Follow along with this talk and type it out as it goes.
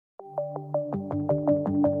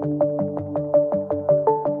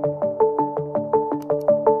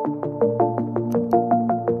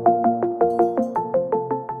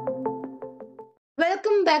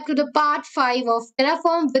to the part 5 of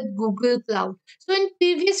Terraform with Google Cloud. So in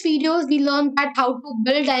previous videos, we learned that how to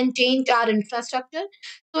build and change our infrastructure.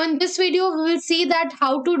 So in this video, we will see that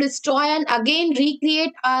how to destroy and again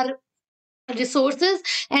recreate our resources,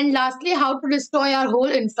 and lastly, how to destroy our whole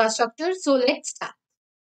infrastructure. So let's start.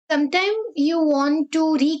 Sometimes you want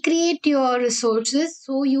to recreate your resources,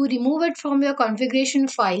 so you remove it from your configuration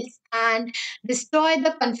files and destroy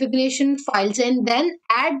the configuration files, and then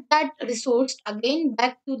add that resource again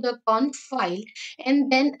back to the conf file,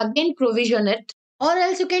 and then again provision it. Or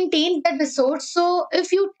else you can taint that resource. So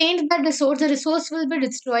if you taint that resource, the resource will be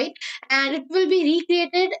destroyed and it will be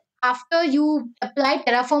recreated after you apply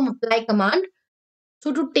Terraform apply command.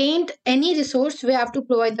 So to taint any resource, we have to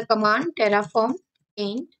provide the command Terraform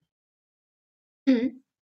taint.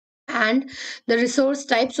 And the resource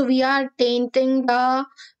type, so we are tainting the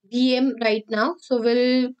VM right now, so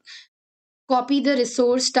we'll copy the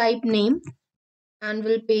resource type name and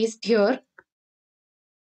we'll paste here.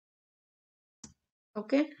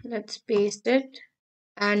 Okay, let's paste it,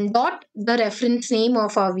 and dot the reference name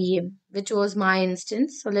of our VM, which was my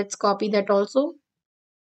instance. So let's copy that also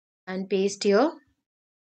and paste here,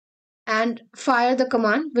 and fire the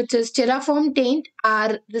command, which is Terraform taint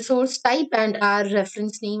our resource type and our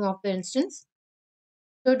reference name of the instance.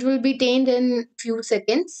 So it will be tainted in few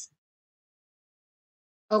seconds.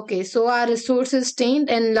 Okay, so our resource is tainted,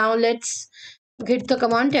 and now let's hit the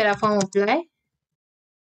command Terraform apply.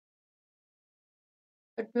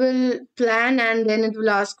 It will plan and then it will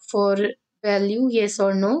ask for value, yes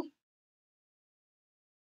or no.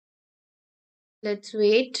 Let's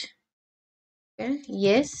wait. Okay,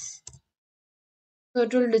 yes. So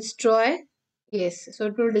it will destroy. Yes, so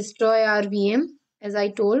it will destroy our VM as I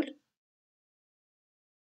told.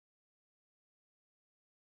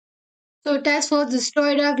 So it has first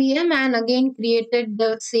destroyed our VM and again created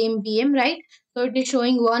the same VM, right? So it is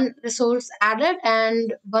showing one resource added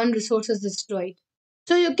and one resource is destroyed.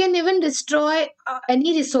 So you can even destroy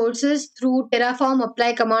any resources through Terraform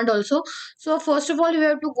apply command also. So first of all, we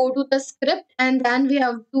have to go to the script and then we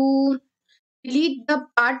have to delete the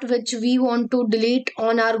part which we want to delete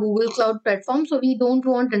on our Google Cloud platform. So we don't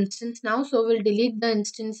want instance now. So we'll delete the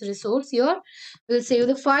instance resource here. We'll save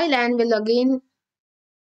the file and we'll again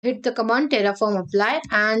hit the command Terraform apply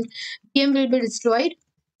and VM will be destroyed.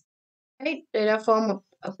 Right, Terraform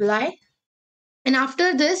apply. And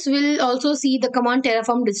after this, we'll also see the command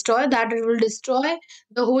Terraform destroy, that it will destroy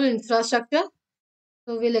the whole infrastructure.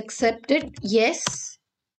 So we'll accept it, yes.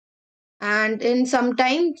 And in some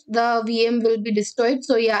time, the VM will be destroyed.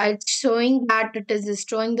 So yeah, it's showing that it is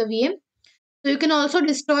destroying the VM. So you can also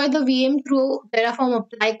destroy the VM through Terraform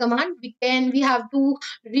apply command. We have to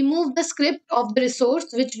remove the script of the resource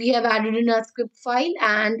which we have added in our script file,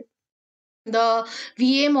 and the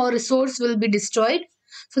VM or resource will be destroyed.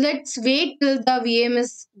 So let's wait till the VM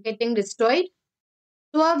is getting destroyed.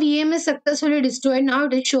 So our VM is successfully destroyed. Now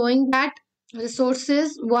it is showing that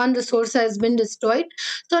one resource has been destroyed.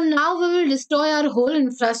 So now we will destroy our whole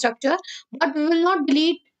infrastructure, but we will not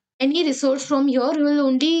delete any resource from here. We will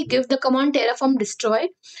only give the command Terraform destroy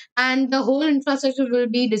and the whole infrastructure will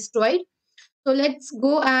be destroyed. So let's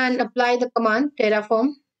go and apply the command Terraform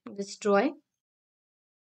destroy.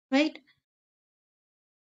 Right?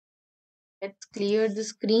 Let's clear the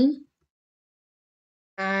screen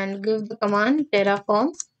and give the command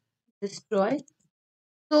Terraform destroy.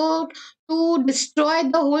 So to destroy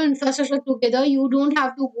the whole infrastructure together, you don't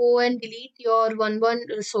have to go and delete your one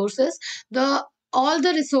resources. All the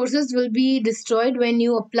resources will be destroyed when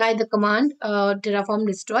you apply the command Terraform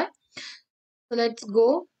destroy. So let's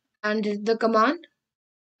go and hit the command.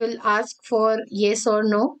 Will ask for yes or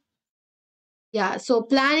no. Yeah, so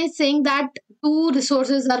plan is saying that two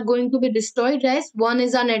resources are going to be destroyed, right? One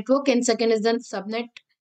is our network and second is the subnet,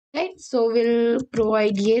 right? So we'll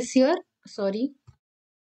provide yes here. Sorry.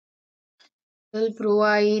 We'll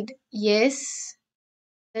provide yes.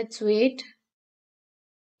 Let's wait.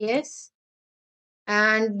 Yes.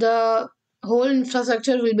 And the whole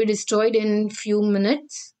infrastructure will be destroyed in few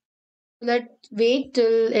minutes. Let's wait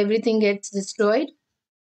till everything gets destroyed.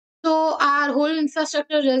 So our whole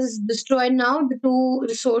infrastructure is destroyed now. The two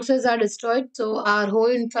resources are destroyed. So our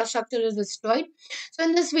whole infrastructure is destroyed. So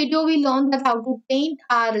in this video, we learned that how to taint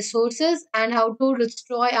our resources and how to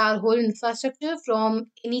destroy our whole infrastructure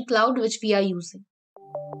from any cloud which we are using.